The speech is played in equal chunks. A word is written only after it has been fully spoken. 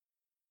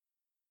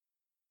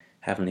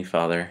Heavenly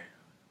Father,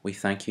 we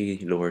thank you,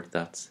 Lord,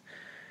 that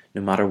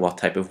no matter what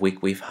type of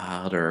week we've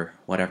had or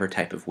whatever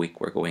type of week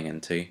we're going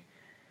into,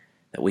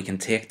 that we can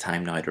take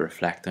time now to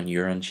reflect on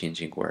your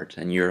unchanging word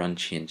and your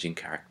unchanging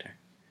character.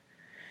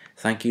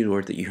 Thank you,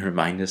 Lord, that you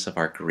remind us of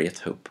our great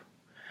hope.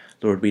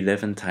 Lord, we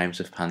live in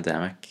times of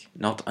pandemic,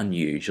 not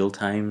unusual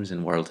times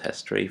in world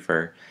history,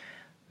 for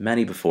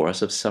many before us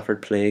have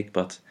suffered plague,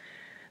 but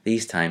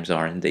these times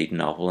are indeed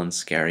novel and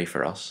scary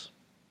for us.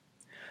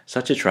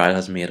 Such a trial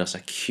has made us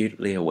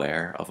acutely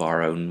aware of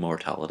our own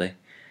mortality,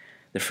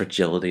 the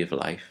fragility of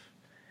life,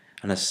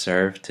 and has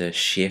served to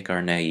shake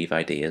our naive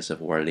ideas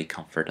of worldly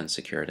comfort and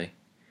security.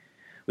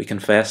 We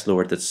confess,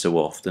 Lord, that so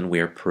often we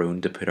are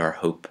prone to put our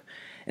hope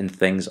in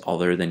things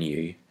other than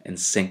you, in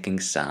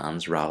sinking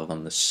sands rather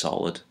than the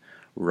solid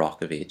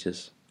rock of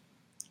ages.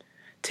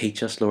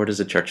 Teach us, Lord, as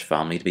a church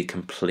family to be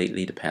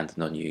completely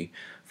dependent on you,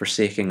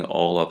 forsaking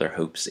all other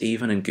hopes,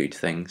 even in good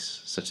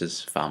things such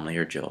as family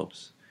or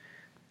jobs.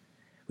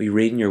 We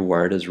read in your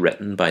word as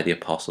written by the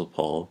Apostle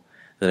Paul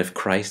that if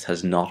Christ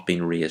has not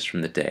been raised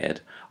from the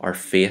dead, our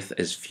faith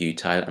is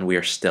futile and we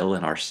are still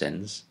in our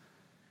sins.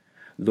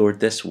 Lord,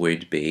 this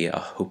would be a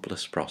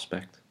hopeless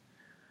prospect.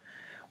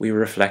 We were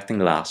reflecting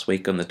last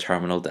week on the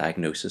terminal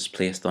diagnosis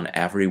placed on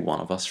every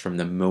one of us from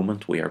the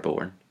moment we are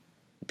born: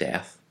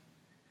 death.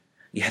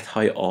 Yet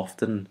how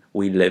often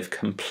we live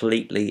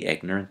completely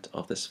ignorant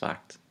of this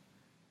fact.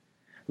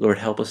 Lord,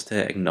 help us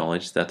to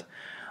acknowledge that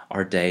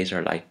our days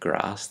are like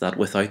grass, that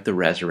without the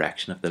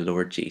resurrection of the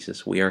Lord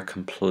Jesus, we are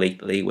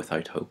completely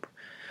without hope.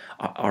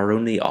 Our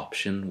only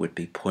option would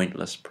be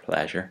pointless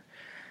pleasure.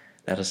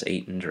 Let us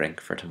eat and drink,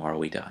 for tomorrow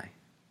we die.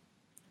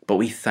 But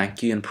we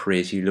thank you and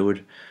praise you,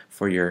 Lord,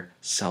 for your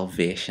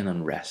salvation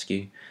and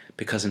rescue,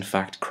 because in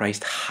fact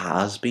Christ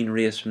has been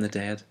raised from the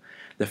dead,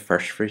 the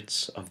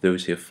firstfruits of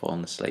those who have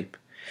fallen asleep.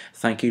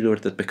 Thank you,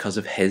 Lord, that because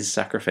of his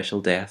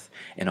sacrificial death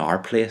in our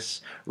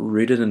place,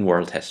 rooted in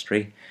world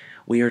history,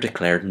 we are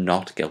declared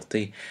not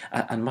guilty,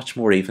 and much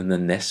more even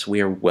than this,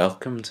 we are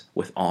welcomed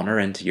with honour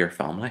into your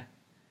family.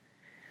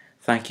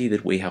 Thank you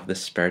that we have the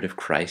Spirit of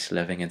Christ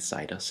living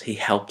inside us. He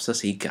helps us,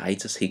 he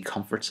guides us, he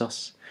comforts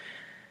us,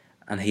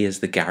 and he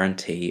is the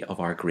guarantee of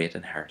our great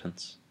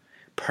inheritance.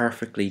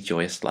 Perfectly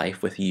joyous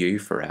life with you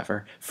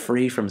forever,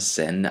 free from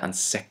sin and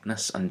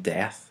sickness and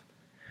death.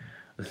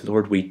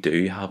 Lord, we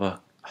do have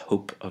a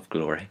hope of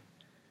glory.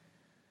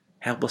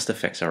 Help us to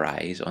fix our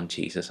eyes on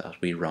Jesus as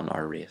we run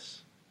our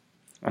race.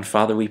 And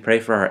Father, we pray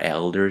for our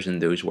elders and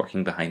those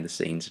working behind the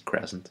scenes at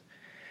Crescent.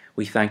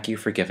 We thank you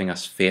for giving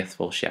us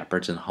faithful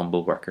shepherds and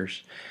humble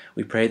workers.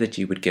 We pray that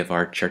you would give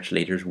our church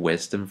leaders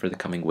wisdom for the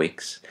coming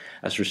weeks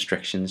as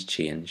restrictions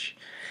change,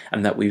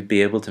 and that we would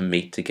be able to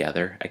meet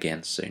together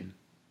again soon.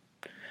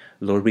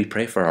 Lord, we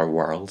pray for our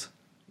world.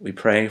 We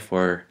pray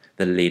for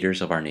the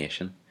leaders of our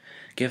nation.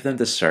 Give them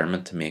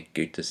discernment to make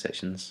good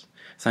decisions.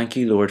 Thank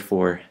you, Lord,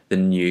 for the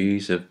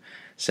news of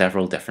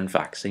several different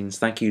vaccines.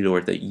 Thank you,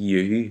 Lord, that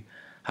you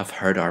have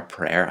heard our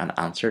prayer and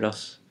answered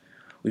us.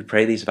 We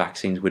pray these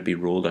vaccines would be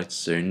rolled out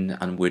soon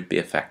and would be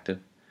effective.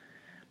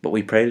 But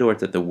we pray, Lord,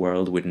 that the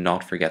world would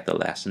not forget the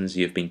lessons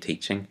you have been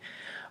teaching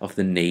of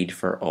the need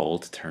for all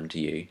to turn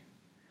to you.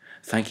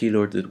 Thank you,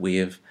 Lord, that we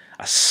have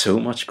a so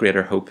much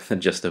greater hope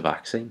than just a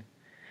vaccine.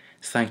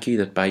 Thank you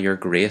that by your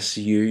grace,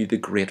 you, the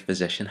great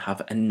physician,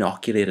 have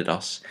inoculated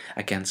us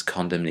against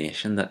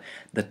condemnation,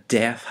 that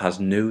death has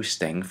no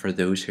sting for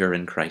those who are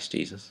in Christ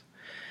Jesus.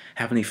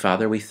 Heavenly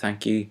Father, we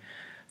thank you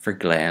for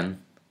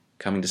Glenn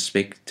coming to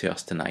speak to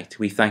us tonight.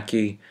 We thank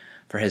you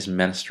for his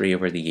ministry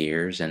over the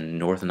years in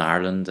Northern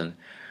Ireland and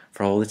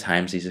for all the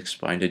times he's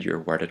expounded your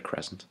word at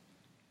Crescent.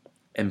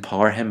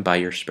 Empower him by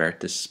your Spirit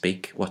to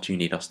speak what you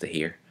need us to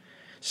hear.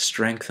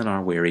 Strengthen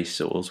our weary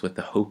souls with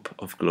the hope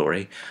of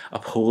glory.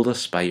 Uphold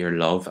us by your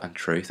love and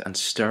truth, and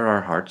stir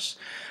our hearts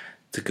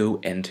to go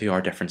into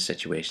our different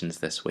situations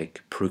this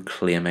week,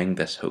 proclaiming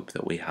this hope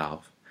that we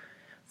have.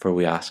 For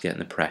we ask it in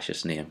the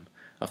precious name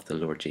of the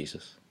Lord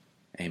Jesus.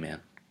 Amen.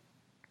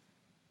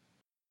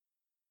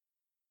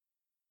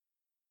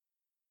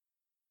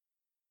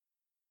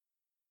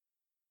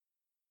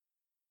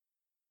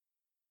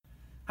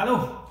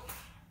 Hello,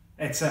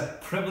 it's a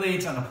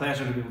privilege and a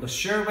pleasure to be able to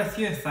share with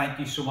you. Thank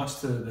you so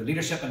much to the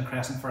leadership in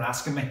Crescent for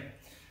asking me.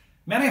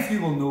 Many of you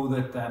will know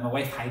that my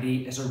wife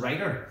Heidi is a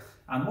writer,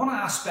 and one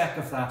aspect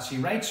of that, she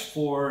writes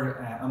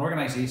for an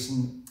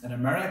organisation in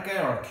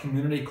America or a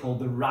community called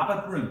the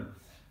Rabbit Room,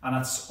 and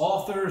it's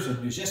authors and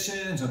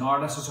musicians and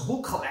artists. It's a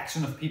whole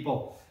collection of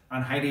people,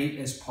 and Heidi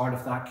is part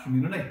of that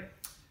community.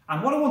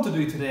 And what I want to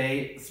do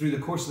today through the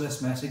course of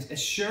this message is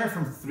share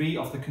from three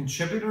of the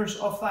contributors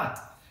of that.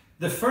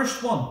 The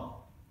first one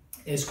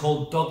is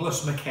called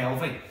Douglas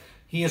McKelvey.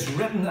 He has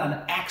written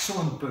an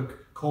excellent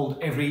book called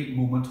Every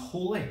Moment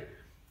Holy.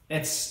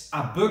 It's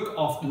a book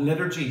of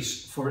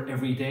liturgies for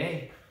every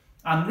day.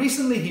 And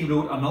recently he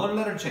wrote another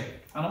liturgy.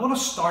 And I want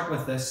to start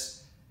with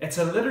this. It's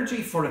a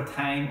liturgy for a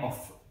time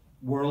of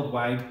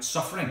worldwide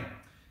suffering.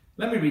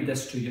 Let me read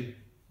this to you.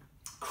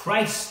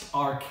 Christ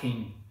our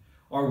King.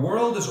 Our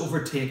world is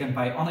overtaken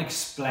by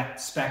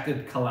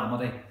unexpected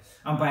calamity.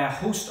 and by a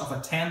host of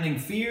attending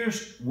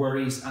fears,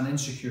 worries, and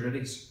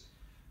insecurities.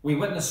 We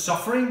witness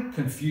suffering,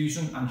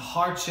 confusion, and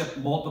hardship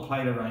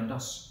multiplied around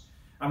us,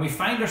 and we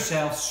find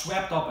ourselves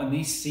swept up in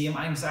these same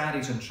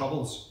anxieties and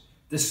troubles,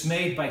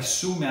 dismayed by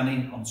so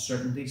many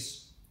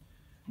uncertainties.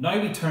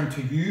 Now we turn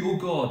to you, O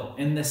God,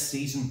 in this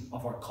season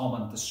of our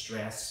common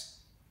distress.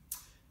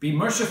 Be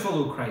merciful,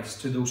 O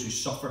Christ, to those who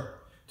suffer,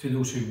 to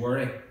those who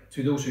worry,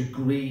 to those who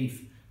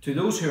grieve, to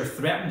those who are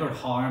threatened or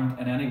harmed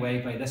in any way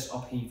by this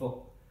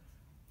upheaval.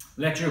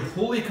 Let your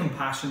holy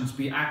compassions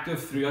be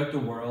active throughout the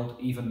world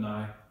even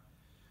now,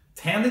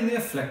 tending the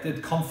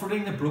afflicted,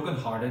 comforting the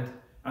brokenhearted,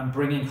 and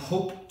bringing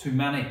hope to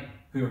many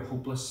who are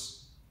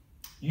hopeless.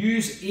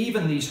 Use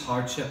even these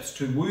hardships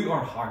to woo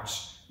our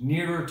hearts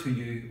nearer to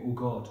you, O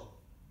God.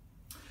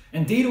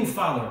 Indeed, O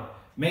Father,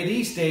 may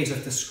these days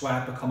of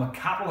disquiet become a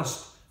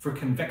catalyst for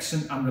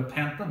conviction and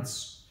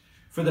repentance,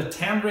 for the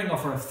tendering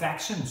of our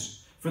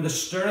affections, for the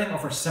stirring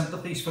of our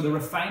sympathies, for the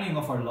refining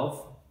of our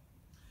love.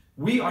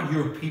 We are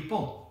your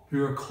people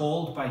who are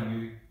called by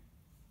you.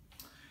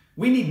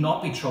 We need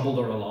not be troubled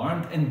or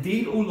alarmed.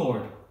 Indeed, O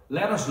Lord,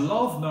 let us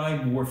love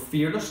now more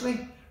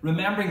fearlessly,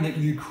 remembering that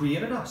you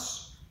created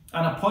us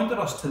and appointed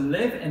us to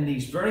live in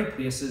these very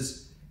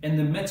places in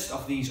the midst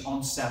of these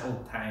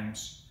unsettled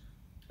times.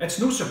 It's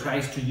no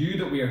surprise to you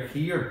that we are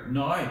here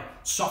now,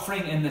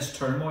 suffering in this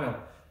turmoil,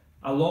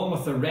 along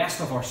with the rest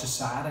of our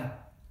society.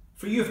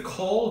 For you have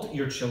called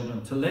your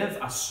children to live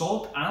as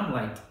salt and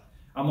light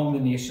among the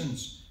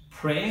nations,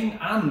 praying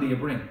and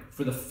labouring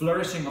for the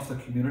flourishing of the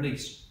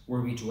communities where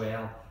we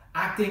dwell,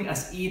 acting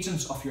as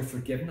agents of your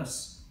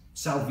forgiveness,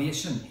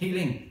 salvation,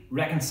 healing,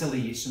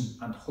 reconciliation,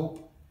 and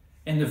hope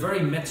in the very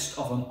midst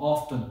of an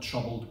often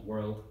troubled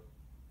world.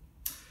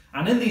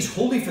 And in these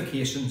holy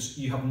vocations,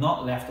 you have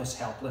not left us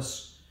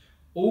helpless.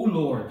 O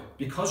Lord,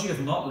 because you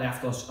have not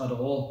left us at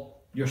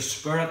all, your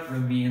Spirit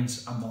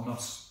remains among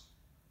us.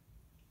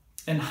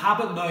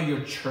 Inhabit now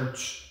your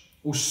church,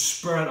 O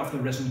Spirit of the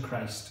risen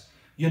Christ.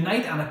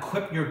 Unite and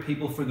equip your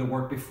people for the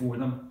work before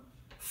them.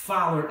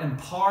 Father,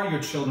 empower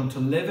your children to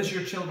live as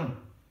your children.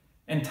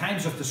 In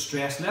times of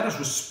distress, let us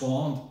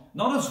respond,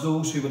 not as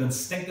those who would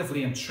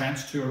instinctively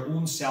entrench to our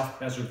own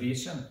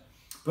self-preservation,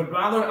 but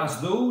rather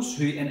as those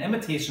who, in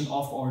imitation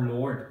of our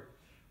Lord,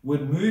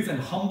 would move in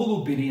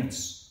humble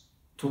obedience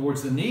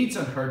towards the needs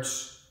and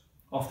hurts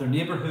of their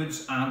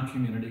neighbourhoods and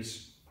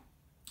communities.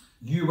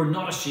 You were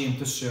not ashamed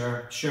to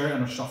share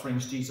in our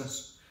sufferings,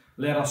 Jesus.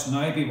 Let us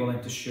now be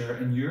willing to share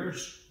in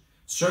yours,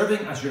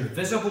 serving as your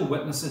visible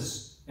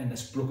witnesses in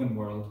this broken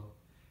world.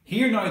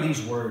 Hear now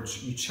these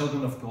words, you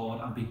children of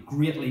God, and be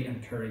greatly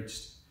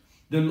encouraged.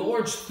 The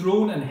Lord's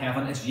throne in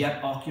heaven is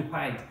yet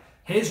occupied.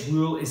 His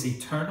rule is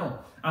eternal,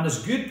 and his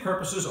good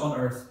purposes on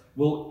earth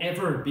will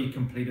ever be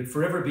completed,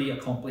 forever be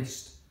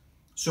accomplished.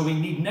 So we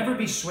need never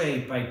be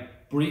swayed by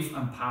brief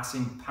and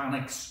passing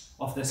panics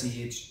of this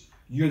age.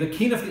 You're the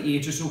King of the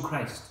ages, O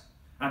Christ,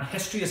 and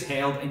history is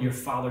held in your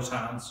Father's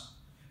hands.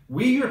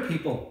 We, your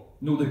people,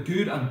 know the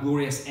good and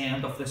glorious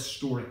end of this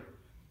story.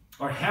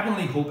 Our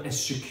heavenly hope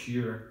is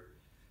secure.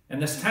 In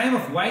this time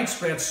of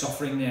widespread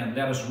suffering, then,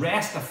 let us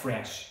rest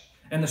afresh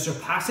in the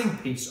surpassing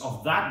peace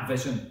of that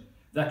vision,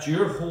 that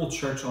your whole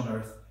church on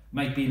earth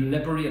might be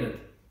liberated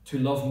to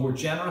love more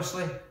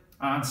generously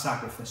and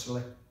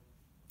sacrificially.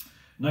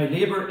 Now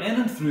labour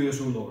in and through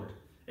us, O Lord,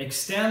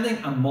 extending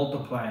and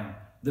multiplying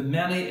the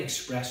many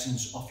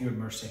expressions of your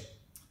mercy.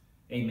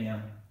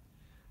 Amen.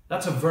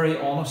 That's a very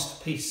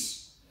honest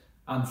piece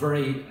and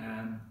very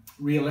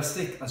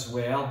realistic as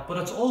well, but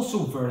it's also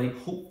very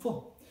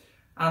hopeful.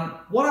 And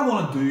what I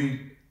want to do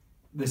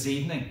this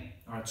evening,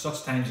 or at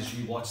such times as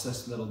you watch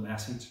this little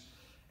message,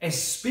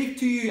 is speak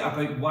to you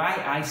about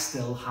why I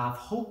still have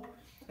hope.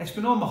 It's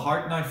been on my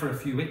heart now for a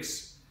few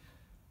weeks.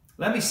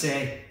 Let me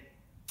say,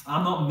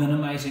 I'm not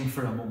minimising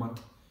for a moment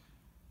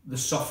the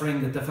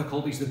suffering, the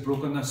difficulties, the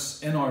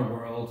brokenness in our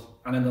world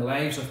and in the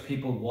lives of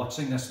people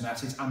watching this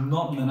message. I'm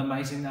not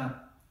minimising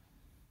that.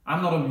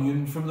 I'm not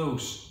immune from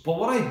those. But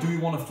what I do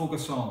want to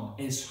focus on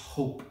is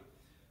hope.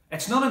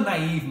 It's not a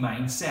naive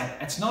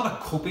mindset. It's not a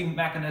coping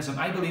mechanism.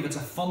 I believe it's a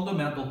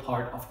fundamental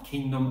part of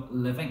kingdom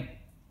living.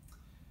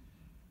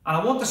 And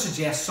I want to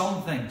suggest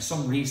some things,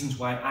 some reasons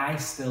why I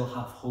still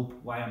have hope,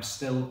 why I'm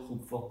still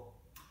hopeful.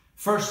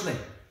 Firstly,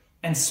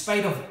 in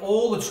spite of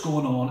all that's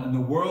going on in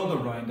the world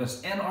around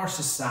us, in our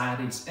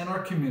societies, in our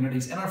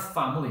communities, in our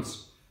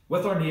families,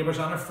 with our neighbours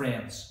and our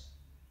friends,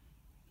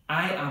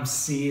 I am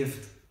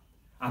saved,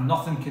 and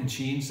nothing can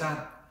change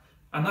that.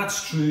 And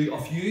that's true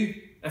of you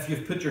if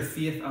you've put your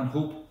faith and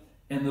hope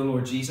in the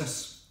Lord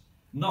Jesus.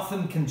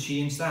 Nothing can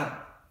change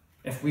that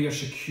if we are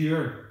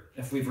secure,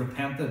 if we've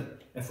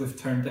repented, if we've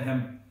turned to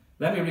him.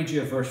 Let me read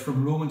you a verse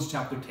from Romans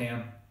chapter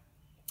 10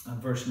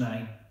 and verse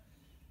 9.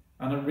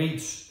 And it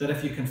reads that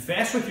if you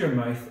confess with your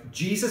mouth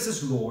Jesus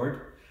is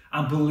Lord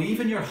and believe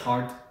in your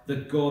heart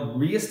that God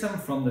raised him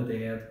from the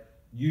dead,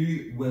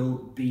 you will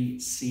be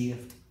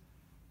saved.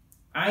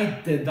 I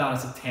did that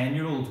as a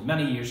 10-year-old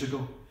many years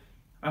ago,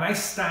 and I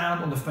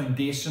stand on the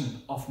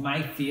foundation of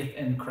my faith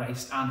in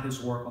Christ and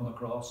his work on the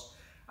cross.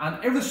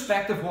 And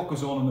irrespective of what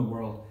goes on in the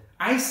world,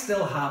 I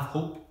still have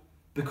hope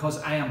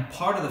because I am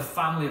part of the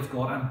family of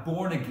God. I'm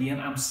born again.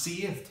 I'm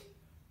saved.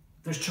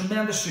 There's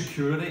tremendous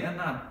security in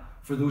that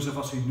for those of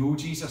us who know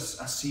Jesus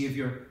as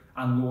Saviour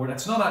and Lord.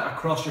 It's not a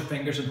cross your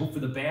fingers and hope for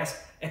the best.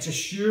 It's a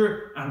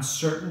sure and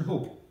certain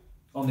hope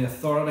on the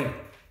authority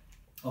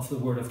of the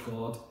Word of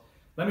God.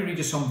 Let me read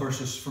you some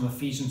verses from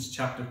Ephesians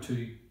chapter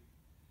 2.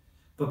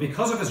 But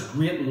because of his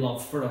great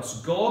love for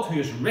us, God, who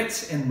is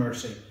rich in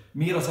mercy,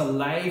 made us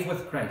alive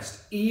with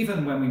Christ,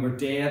 even when we were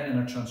dead in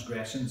our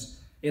transgressions.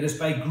 It is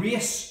by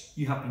grace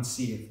you have been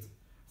saved,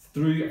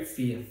 through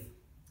faith.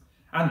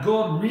 And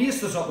God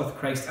raised us up with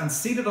Christ and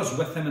seated us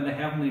with him in the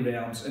heavenly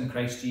realms in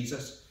Christ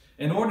Jesus,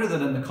 in order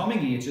that in the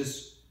coming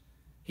ages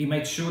he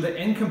might show the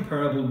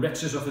incomparable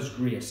riches of his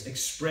grace,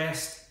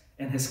 expressed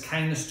in his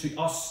kindness to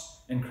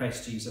us in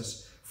Christ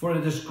Jesus. For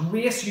it is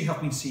grace you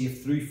have been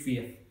saved through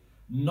faith,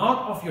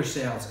 not of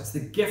yourselves. It's the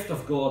gift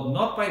of God,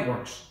 not by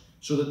works,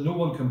 so that no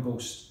one can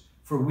boast.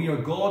 For we are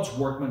God's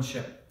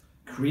workmanship,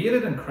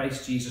 created in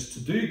Christ Jesus to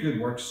do good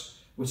works,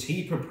 which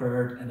he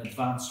prepared in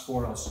advance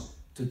for us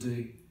to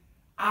do.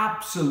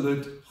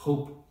 Absolute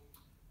hope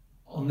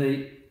on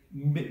the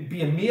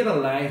being made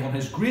alive, on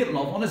his great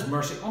love, on his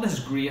mercy, on his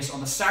grace, on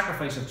the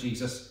sacrifice of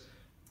Jesus.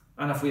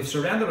 And if we've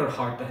surrendered our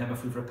heart to him,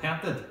 if we've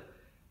repented,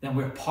 then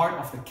we're part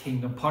of the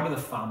kingdom, part of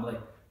the family.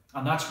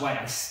 And that's why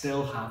I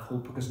still have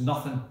hope, because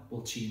nothing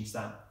will change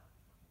that.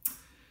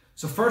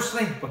 So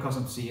firstly, because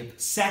I'm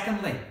saved.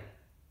 Secondly,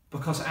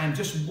 because I'm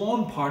just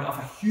one part of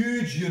a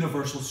huge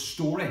universal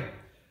story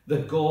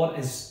that God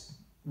is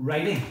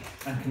writing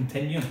and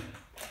continuing.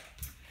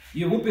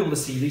 You won't be able to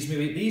see these.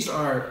 Maybe these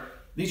are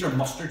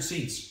mustard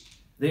seeds.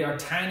 They are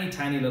tiny,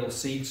 tiny little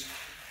seeds.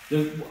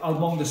 They're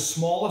among the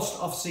smallest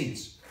of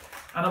seeds.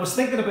 And I was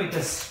thinking about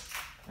this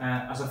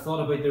as I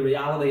thought about the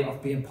reality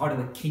of being part of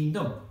the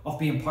kingdom, of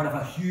being part of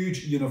a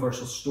huge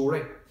universal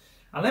story.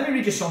 And let me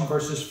read you some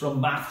verses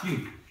from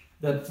Matthew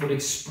that would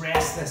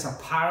express this,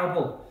 a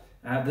parable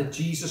that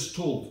Jesus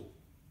told.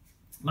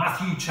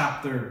 Matthew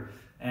chapter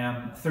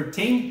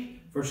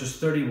 13, verses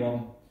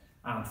 31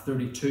 and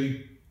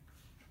 32.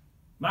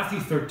 Matthew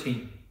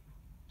 13,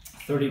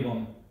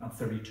 31 and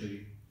 32.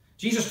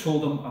 Jesus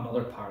told them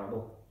another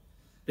parable.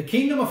 The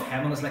kingdom of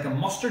heaven is like a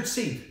mustard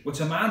seed, which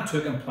a man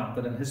took and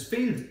planted in his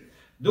field.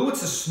 Though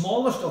it's the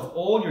smallest of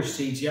all your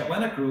seeds, yet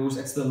when it grows,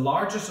 it's the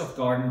largest of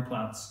garden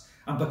plants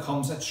and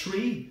becomes a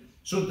tree,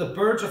 so that the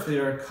birds of the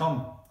air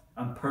come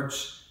and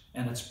perch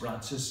in its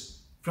branches.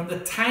 From the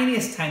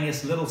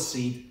tiniest little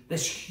seed,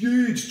 this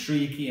huge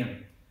tree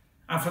came.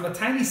 And from the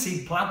tiny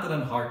seed planted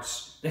in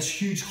hearts, this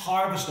huge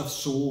harvest of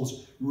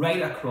souls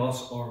right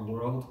across our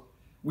world.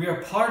 We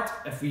are part,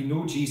 if we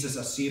know Jesus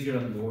as Saviour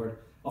and Lord,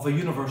 of a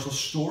universal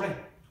story,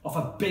 of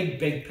a big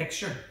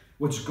picture,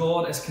 which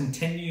God is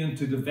continuing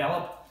to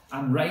develop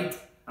and write,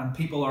 and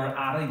people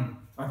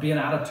are being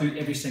added to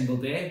every single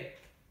day.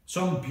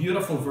 Some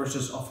beautiful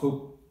verses of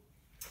hope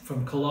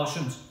from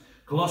Colossians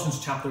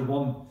chapter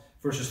 1,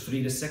 verses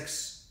 3 to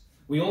 6.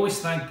 We always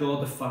thank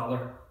God the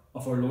Father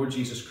of our Lord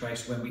Jesus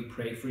Christ when we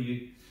pray for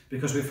you,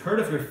 because we've heard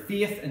of your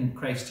faith in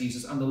Christ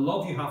Jesus and the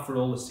love you have for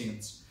all the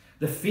saints.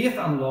 The faith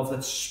and love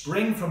that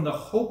spring from the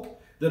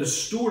hope that is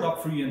stored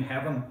up for you in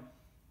heaven,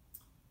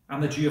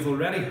 and that you have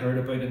already heard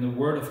about in the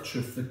word of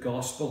truth, the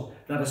gospel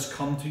that has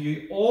come to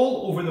you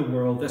all over the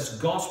world. This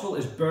gospel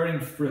is bearing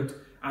fruit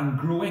and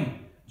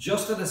growing,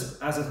 just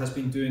as it has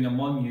been doing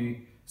among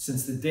you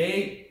since the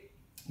day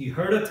you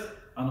heard it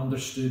and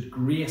understood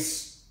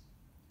grace,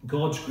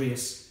 God's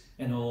grace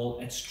in all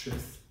its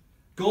truth.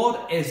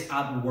 God is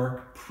at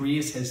work,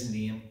 praise his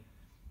name.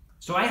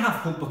 So I have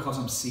hope because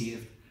I'm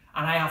saved.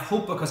 And I have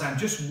hope because I'm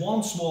just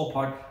one small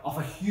part of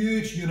a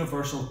huge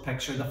universal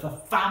picture, of the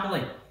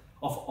family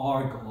of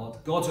our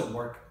God. God's at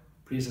work,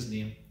 praise his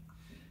name.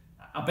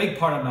 A big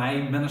part of my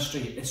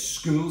ministry is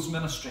schools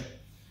ministry.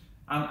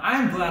 And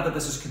I'm glad that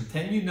this has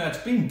continued. Now, it's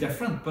been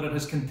different, but it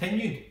has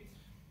continued.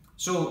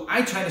 So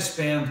I try to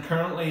spend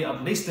currently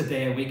at least a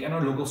day a week in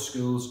our local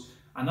schools,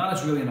 and that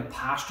is really in a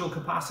pastoral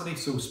capacity.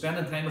 So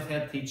spending time with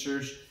head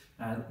teachers,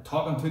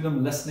 talking to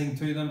them, listening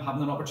to them,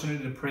 having an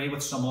opportunity to pray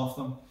with some of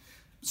them,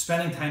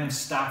 spending time in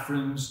staff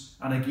rooms,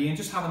 and again,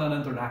 just having an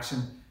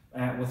interaction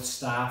with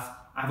staff.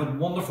 I've had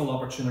wonderful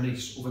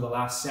opportunities over the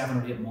last 7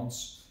 or 8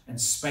 months in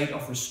spite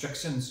of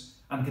restrictions,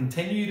 and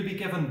continue to be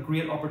given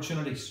great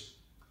opportunities.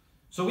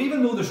 So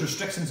even though there's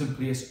restrictions in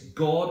place,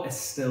 God is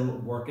still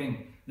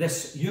working.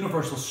 This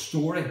universal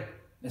story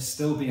is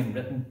still being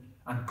written,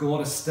 and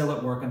God is still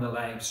at work in the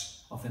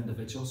lives of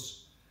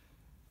individuals.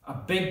 A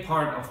big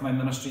part of my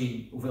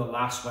ministry over the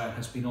last while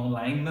has been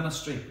online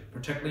ministry,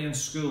 particularly in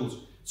schools.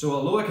 So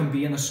although I can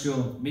be in a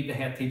school, meet the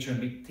head teacher and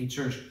meet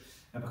teachers,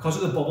 and because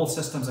of the bubble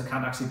systems, I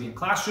can't actually be in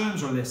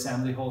classrooms or the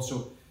assembly hall.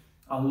 So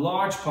a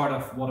large part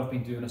of what I've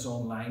been doing is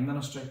online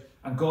ministry,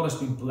 and God has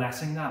been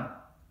blessing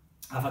that.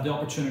 I've had the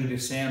opportunity to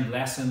send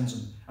lessons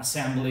and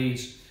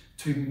assemblies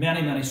to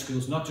many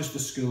schools, not just the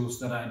schools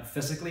that I'm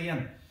physically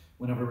in,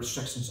 whenever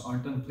restrictions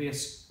aren't in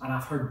place. And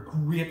I've heard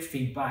great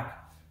feedback.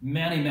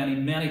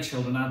 Many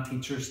children and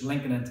teachers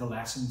linking into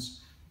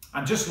lessons.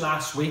 And just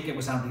last week, it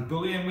was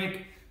anti-bullying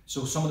week.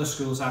 So some of the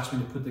schools asked me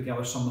to put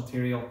together some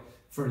material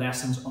for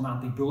lessons on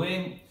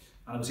anti-bullying,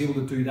 and I was able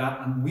to do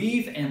that and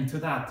weave into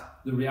that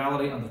the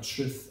reality and the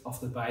truth of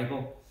the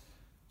Bible.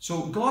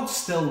 So God's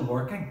still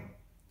working.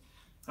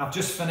 I've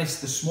just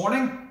finished this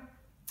morning.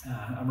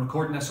 I'm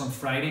recording this on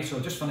Friday, so I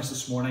just finished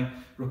this morning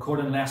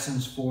recording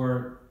lessons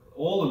for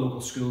all the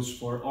local schools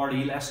for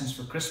RE lessons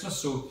for Christmas.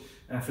 So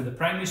for the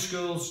primary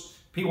schools,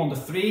 P1 to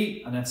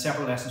 3, and then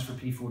separate lessons for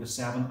P4 to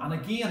 7. And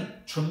again,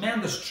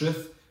 tremendous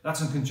truth. That's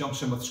in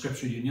conjunction with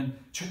Scripture Union.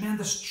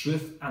 Tremendous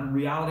truth and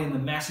reality in the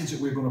message that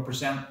we're going to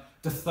present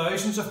to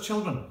thousands of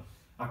children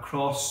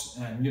across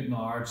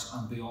Newtownards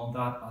and beyond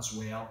that as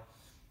well.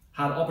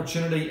 Had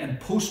opportunity in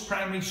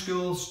post-primary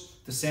schools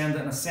to send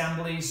in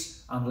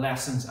assemblies and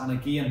lessons, and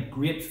again,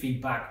 great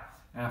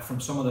feedback from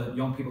some of the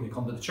young people who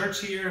come to the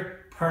church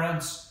here,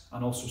 parents,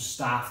 and also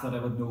staff that I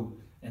would know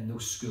in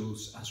those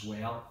schools as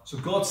well. So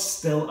God's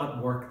still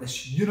at work,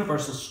 this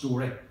universal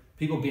story,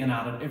 people being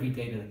added every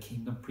day to the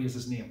kingdom, praise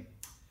His name.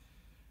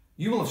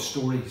 You will have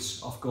stories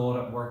of God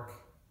at work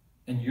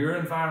in your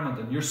environment,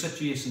 in your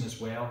situation as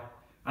well.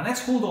 And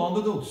let's hold on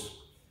to those.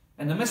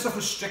 In the midst of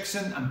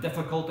restriction and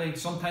difficulty,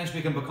 sometimes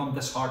we can become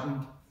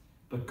disheartened,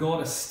 but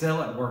God is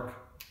still at work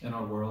in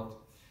our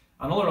world.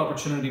 Another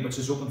opportunity which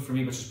is open for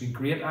me, which has been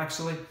great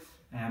actually,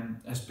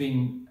 has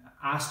been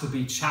asked to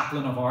be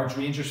chaplain of Ards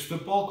Rangers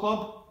Football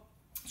Club.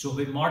 So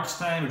about March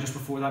time, or just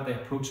before that, they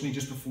approached me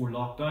just before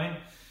lockdown.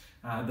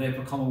 They've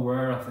become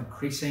aware of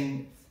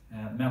increasing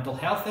mental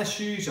health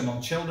issues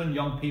among children,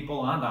 young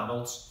people and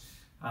adults,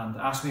 and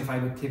asked me if I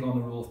would take on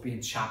the role of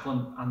being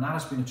chaplain, and that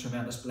has been a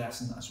tremendous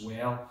blessing as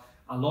well.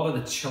 A lot of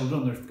the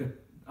children, they've got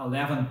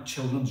 11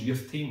 children's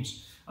youth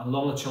teams, and a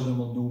lot of the children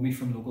will know me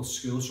from local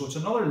schools, so it's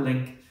another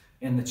link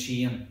in the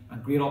chain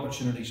and great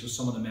opportunities with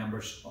some of the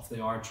members of the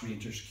Ards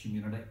Rangers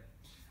community.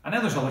 And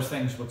then there's other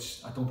things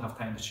which I don't have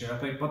time to share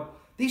about, but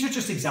these are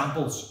just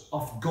examples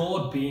of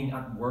God being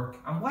at work.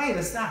 And why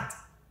is that?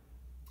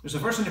 There's a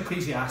verse in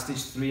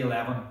Ecclesiastes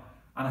 3:11,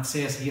 and it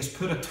says, He has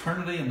put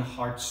eternity in the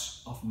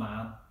hearts of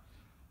man.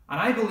 And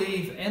I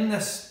believe in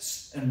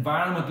this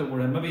environment that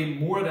we're in, maybe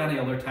more than any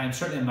other time,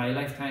 certainly in my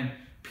lifetime,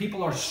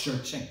 people are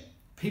searching.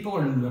 People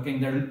are looking.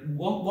 They're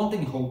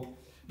wanting hope.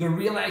 They're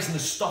realizing the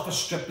stuff is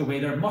stripped away.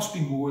 There must be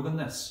more than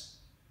this.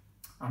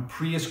 And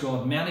praise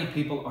God, many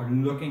people are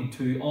looking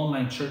to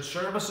online church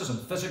services and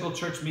physical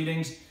church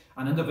meetings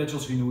and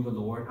individuals who know the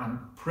Lord, and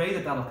pray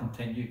that that'll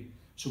continue.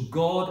 So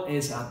God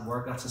is at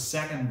work. That's the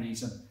second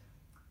reason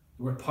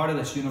we're part of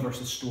this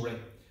universal story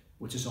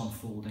which is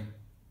unfolding.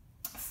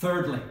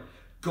 Thirdly,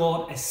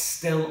 God is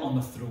still on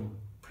the throne.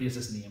 Praise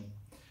His name.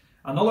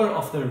 Another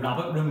of the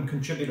Rabbit Room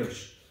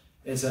contributors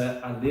is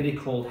a lady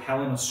called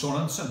Helena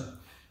Sorensen,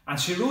 and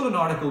she wrote an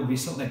article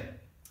recently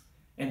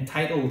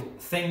entitled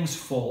Things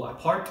Fall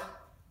Apart.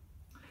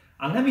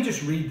 And let me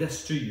just read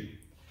this to you.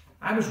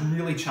 I was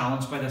really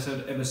challenged by this.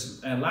 It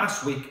was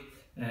last week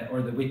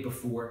or the week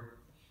before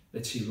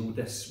that she wrote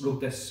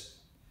this.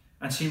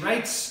 And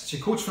she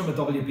quotes from a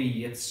W.B.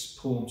 Yeats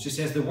poem. She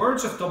says, the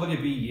words of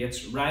W.B.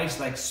 Yeats rise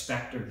like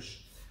spectres,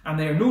 and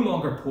they are no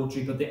longer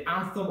poetry, but the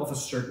anthem of a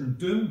certain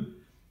doom.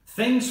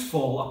 Things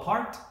fall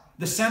apart.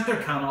 The centre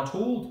cannot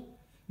hold.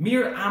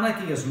 Mere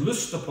anarchy is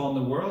loosed upon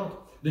the world.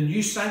 The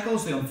news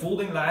cycles, the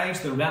unfolding lives,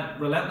 the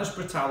relentless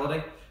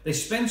brutality, they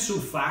spin so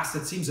fast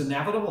it seems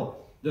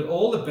inevitable that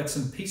all the bits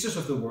and pieces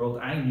of the world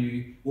I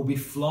knew will be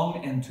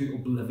flung into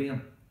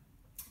oblivion.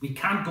 We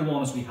can't go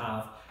on as we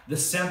have. The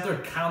centre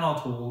cannot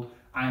hold.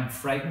 I am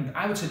frightened.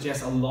 I would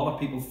suggest a lot of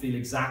people feel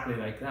exactly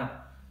like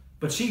that.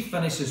 But she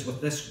finishes with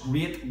this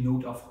great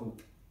note of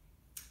hope.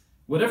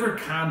 Whatever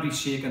can be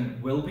shaken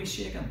will be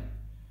shaken,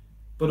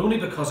 but only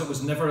because it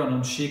was never an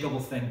unshakable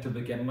thing to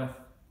begin with.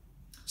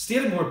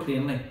 Stated more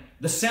plainly,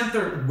 the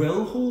centre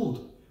will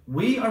hold.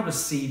 We are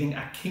receiving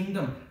a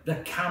kingdom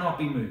that cannot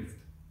be moved.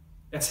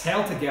 It's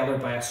held together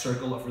by a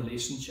circle of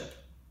relationship,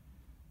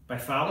 by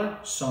Father,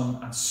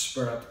 Son, and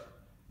Spirit.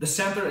 The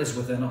centre is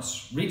within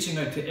us, reaching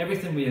out to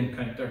everything we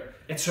encounter.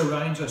 It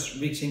surrounds us,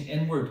 reaching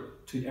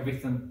inward to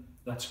everything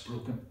that's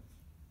broken.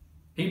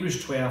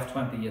 Hebrews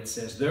 12:28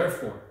 says,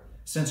 therefore,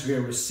 since we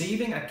are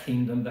receiving a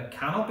kingdom that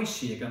cannot be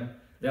shaken,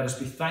 let us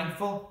be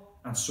thankful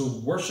and so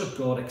worship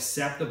God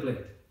acceptably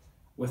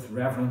with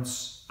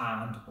reverence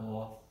and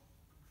awe.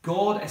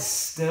 God is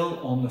still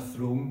on the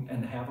throne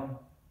in heaven.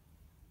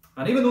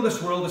 And even though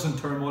this world is in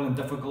turmoil and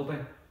difficulty,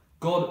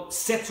 God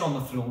sits on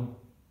the throne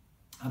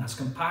and has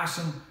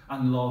compassion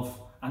and love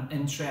and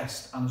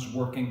interest and is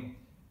working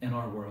in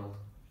our world.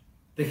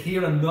 The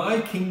here and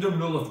now kingdom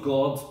rule of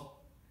God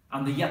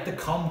and the yet to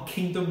come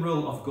kingdom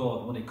rule of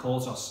God when He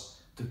calls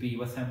us to be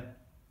with Him.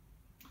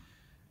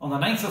 On the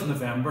 9th of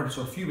November,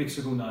 so a few weeks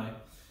ago now,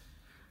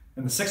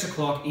 in the 6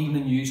 o'clock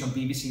evening news on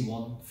BBC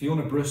One,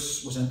 Fiona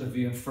Bruce was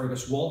interviewing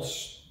Fergus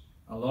Walsh.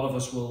 A lot of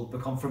us will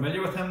become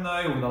familiar with him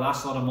now. Over the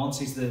last lot of months,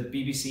 he's the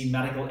BBC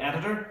medical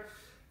editor.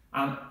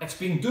 And it's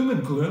been doom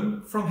and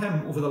gloom from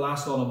him over the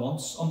last lot of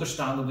months,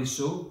 understandably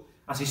so,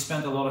 as he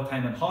spent a lot of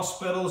time in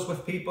hospitals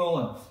with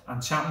people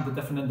and chatting to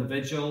different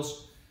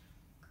individuals.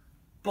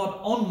 But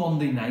on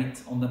Monday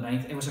night, on the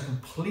 9th, it was a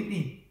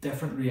completely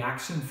different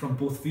reaction from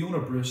both Fiona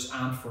Bruce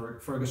and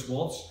Fergus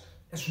Waltz.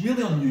 It's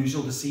really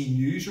unusual to see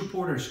news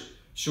reporters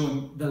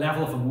showing the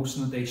level of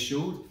emotion that they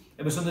showed.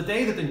 It was on the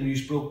day that the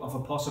news broke of a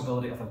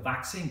possibility of a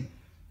vaccine,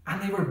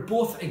 and they were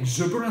both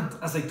exuberant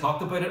as they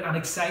talked about it and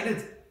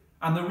excited.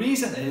 And the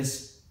reason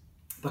is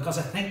because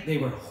I think they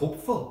were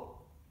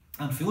hopeful.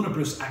 And Fiona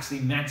Bruce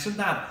actually mentioned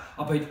that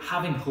about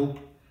having hope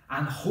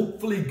and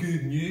hopefully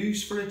good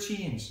news for a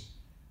change.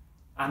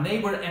 And they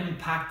were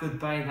impacted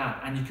by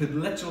that, and you could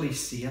literally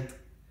see it,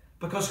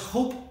 because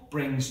hope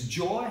brings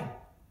joy.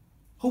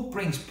 Hope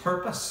brings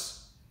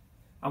purpose.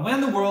 And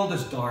when the world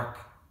is dark,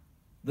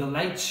 the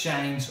light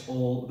shines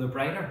all the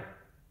brighter.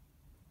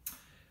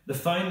 The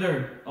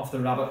founder of the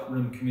Rabbit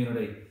Room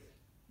community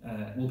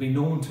will be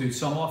known to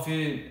some of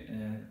you.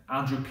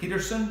 Andrew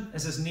Peterson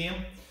is his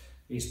name.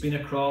 He's been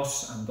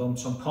across and done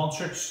some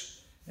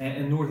concerts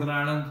in Northern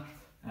Ireland.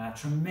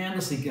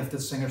 Tremendously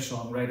gifted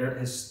singer-songwriter.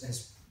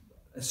 His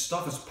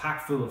stuff is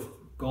packed full of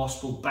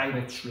gospel,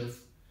 Bible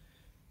truth.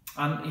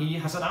 And he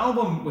has an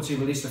album which he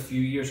released a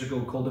few years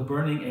ago called The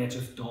Burning Edge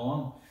of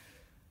Dawn.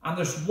 And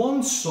there's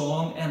one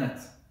song in it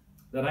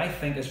that I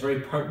think is very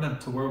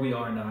pertinent to where we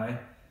are now.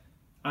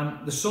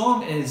 And the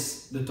song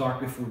is The Dark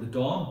Before the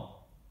Dawn.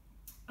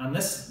 And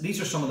these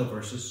are some of the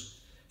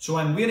verses. So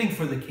I'm waiting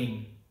for the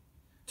King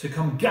to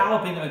come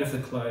galloping out of the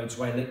clouds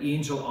while the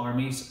angel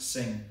armies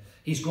sing.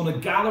 He's going to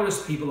gather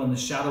his people in the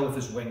shadow of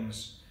his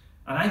wings.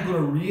 And I'm going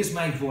to raise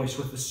my voice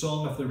with the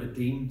song of the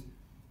redeemed,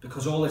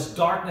 because all this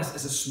darkness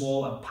is a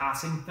small and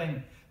passing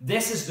thing.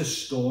 This is the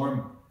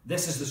storm.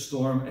 This is the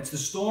storm. It's the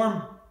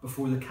storm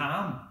before the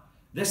calm.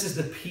 This is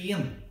the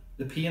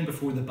pain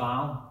before the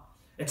balm.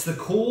 It's the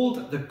cold.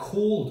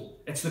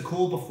 It's the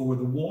cold before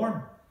the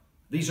warm.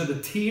 These are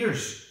the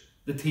tears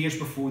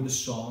before the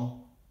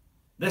song.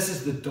 This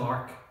is the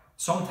dark.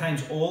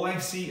 Sometimes all I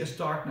see is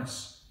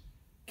darkness.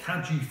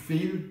 Can't you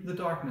feel the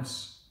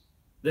darkness?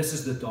 This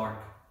is the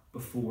dark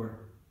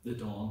before the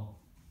dawn.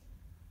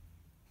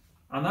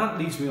 And that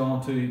leads me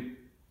on to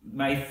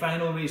my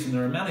final reason.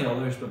 There are many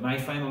others, but my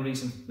final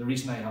reason, the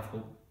reason I have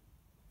hope.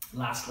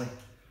 Lastly,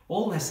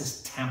 all this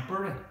is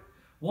temporary.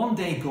 One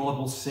day God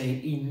will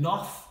say,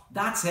 enough,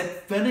 that's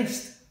it,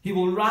 finished. He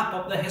will wrap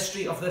up the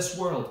history of this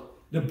world,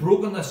 the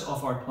brokenness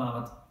of our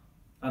planet,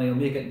 and he'll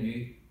make it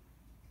new.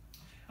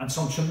 And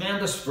some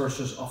tremendous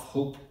verses of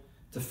hope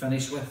to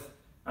finish with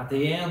at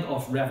the end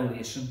of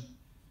Revelation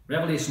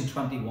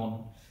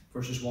 21,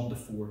 verses 1 to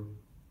 4.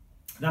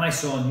 Then I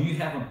saw a new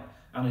heaven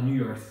and a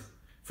new earth,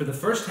 for the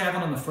first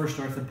heaven and the first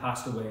earth had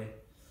passed away,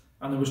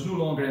 and there was no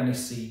longer any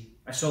sea.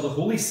 I saw the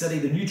holy city,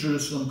 the new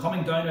Jerusalem,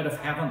 coming down out of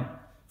heaven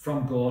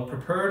from God,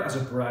 prepared as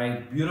a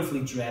bride,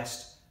 beautifully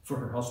dressed for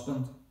her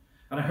husband.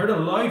 And I heard a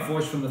loud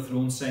voice from the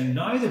throne saying,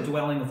 now the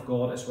dwelling of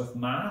God is with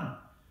man,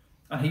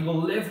 and he will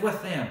live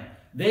with them.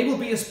 They will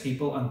be his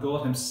people, and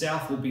God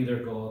himself will be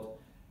their God.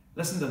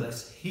 Listen to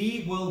this.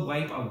 He will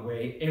wipe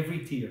away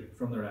every tear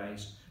from their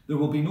eyes. There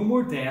will be no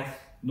more death,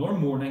 nor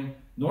mourning,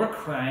 nor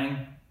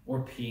crying,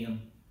 or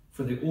pain,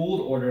 for the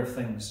old order of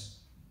things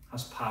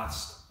has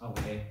passed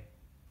away.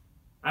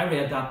 I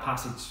read that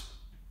passage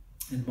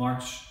in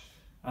March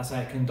as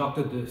I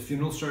conducted the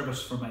funeral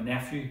service for my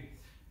nephew,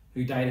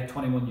 who died at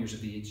 21 years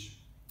of age.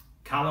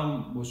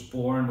 Callum was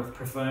born with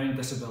profound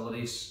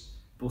disabilities,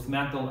 both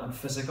mental and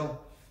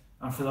physical,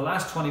 and for the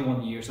last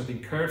 21 years I've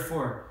been cared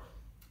for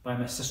by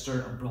my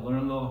sister and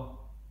brother-in-law.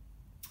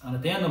 And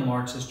at the end of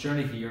March, his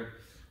journey here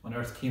on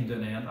earth came to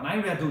an end. And I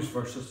read those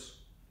verses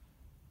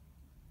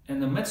in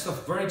the midst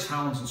of very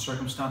challenging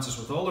circumstances,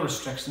 with all the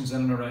restrictions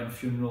in and around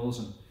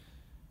funerals,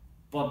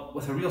 but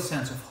with a real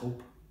sense of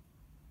hope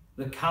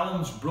that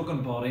Callum's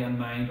broken body and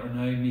mind are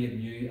now made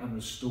new and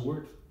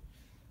restored.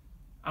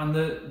 And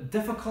the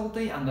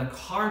difficulty and the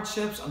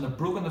hardships and the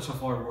brokenness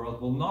of our world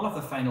will not have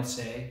the final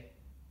say,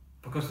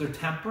 because they're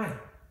temporary.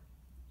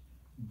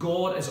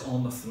 God is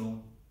on the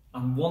throne,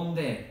 and one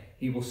day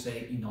he will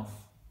say enough.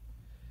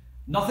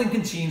 Nothing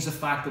can change the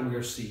fact that we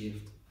are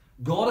saved.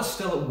 God is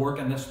still at work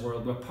in this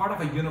world. We're part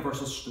of a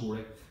universal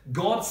story.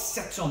 God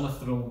sits on the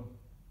throne,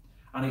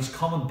 and he's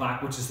coming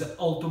back, which is the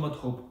ultimate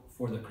hope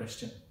for the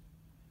Christian.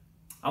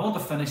 I want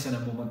to finish in a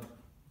moment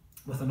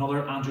with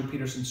another Andrew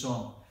Peterson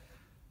song.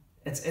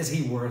 It's Is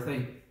He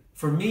Worthy?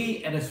 For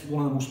me, it is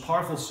one of the most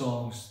powerful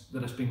songs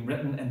that has been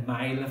written in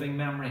my living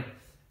memory.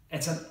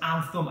 It's an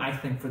anthem, I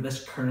think, for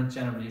this current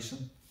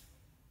generation.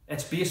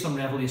 It's based on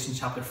Revelation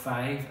chapter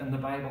 5 in the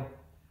Bible.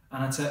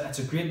 And it's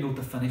a great note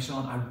to finish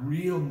on, a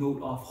real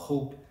note of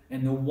hope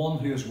in the one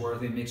who is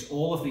worthy and makes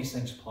all of these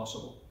things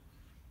possible.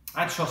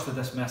 I trust that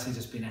this message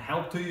has been a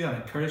help to you,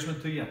 an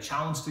encouragement to you, a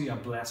challenge to you, a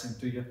blessing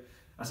to you,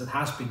 as it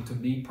has been to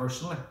me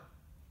personally,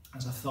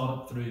 as I've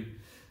thought it through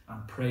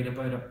and prayed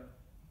about it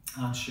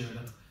and shared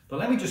it. But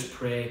let me just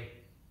pray,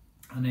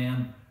 and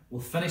then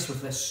we'll finish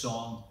with this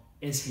song,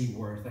 Is He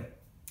Worthy?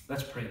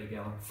 Let's pray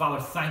together.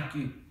 Father, thank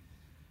you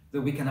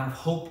that we can have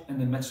hope in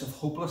the midst of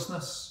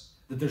hopelessness,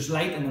 that there's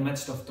light in the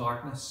midst of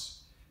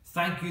darkness.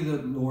 Thank you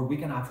that, Lord, we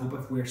can have hope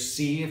if we're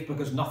saved,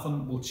 because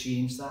nothing will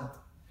change that.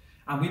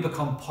 And we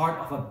become part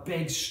of a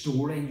big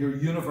story, your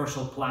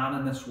universal plan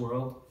in this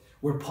world.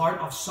 We're part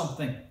of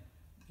something.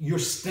 You're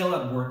still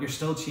at work. You're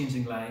still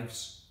changing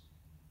lives.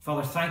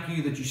 Father, thank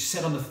you that you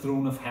sit on the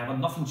throne of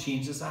heaven. Nothing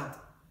changes that.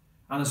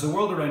 And as the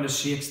world around us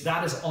shakes,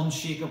 that is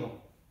unshakable.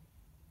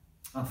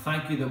 And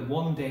thank you that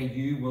one day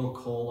you will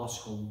call us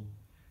home.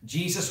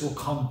 Jesus will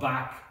come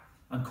back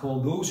and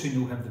call those who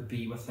know him to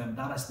be with him.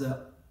 That is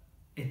the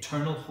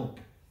eternal hope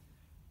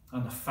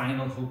and the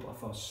final hope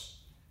of us,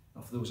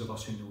 of those of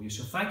us who know you.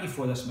 So thank you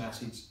for this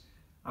message.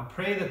 I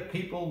pray that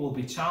people will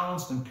be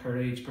challenged and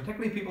encouraged,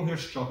 particularly people who are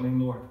struggling,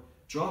 Lord.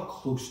 Draw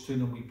close to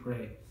them, we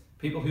pray.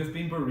 People who have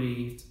been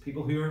bereaved,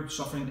 people who are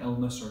suffering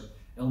illness or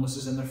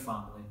illnesses in their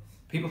family,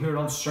 people who are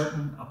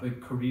uncertain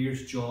about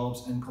careers,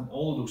 jobs, income,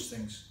 all those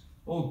things.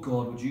 Oh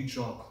God, would you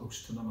draw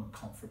close to them and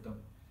comfort them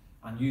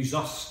and use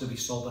us to be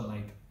salt and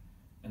light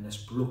in this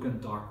broken,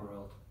 dark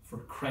world for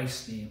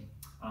Christ's name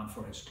and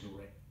for his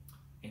glory.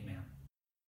 Amen.